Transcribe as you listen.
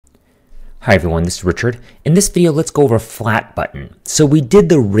Hi everyone, this is Richard. In this video, let's go over flat button. So we did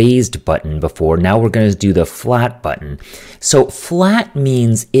the raised button before, now we're going to do the flat button. So flat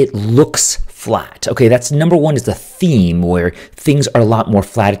means it looks flat. Okay, that's number one is the theme where things are a lot more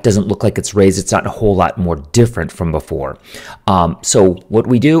flat. It doesn't look like it's raised. It's not a whole lot more different from before. So what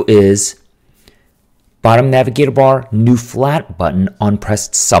we do is bottom navigator bar, new flat button, on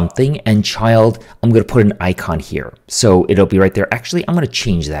pressed something, and child, I'm going to put an icon here. So it'll be right there. Actually, I'm going to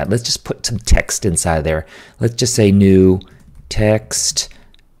change that. Let's just put some text inside there. Let's just say new text,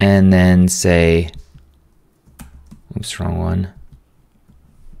 and then say, oops, wrong one.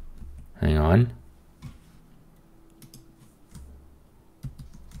 Hang on.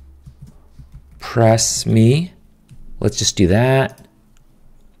 Press me. Let's just do that.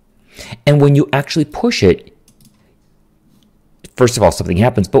 And when you actually push it, first of all, something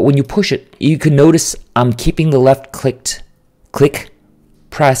happens, but when you push it, you can notice I'm keeping the left click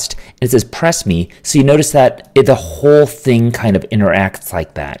pressed, and it says press me. So you notice that the whole thing kind of interacts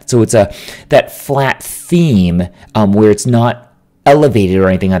like that. So it's that flat theme where it's not elevated or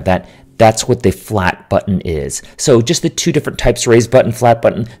anything like that. That's what the flat button is. So just the two different types, raised button, flat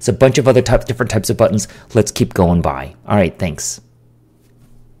button. It's a bunch of other different types of buttons. Let's keep going by. All right, thanks.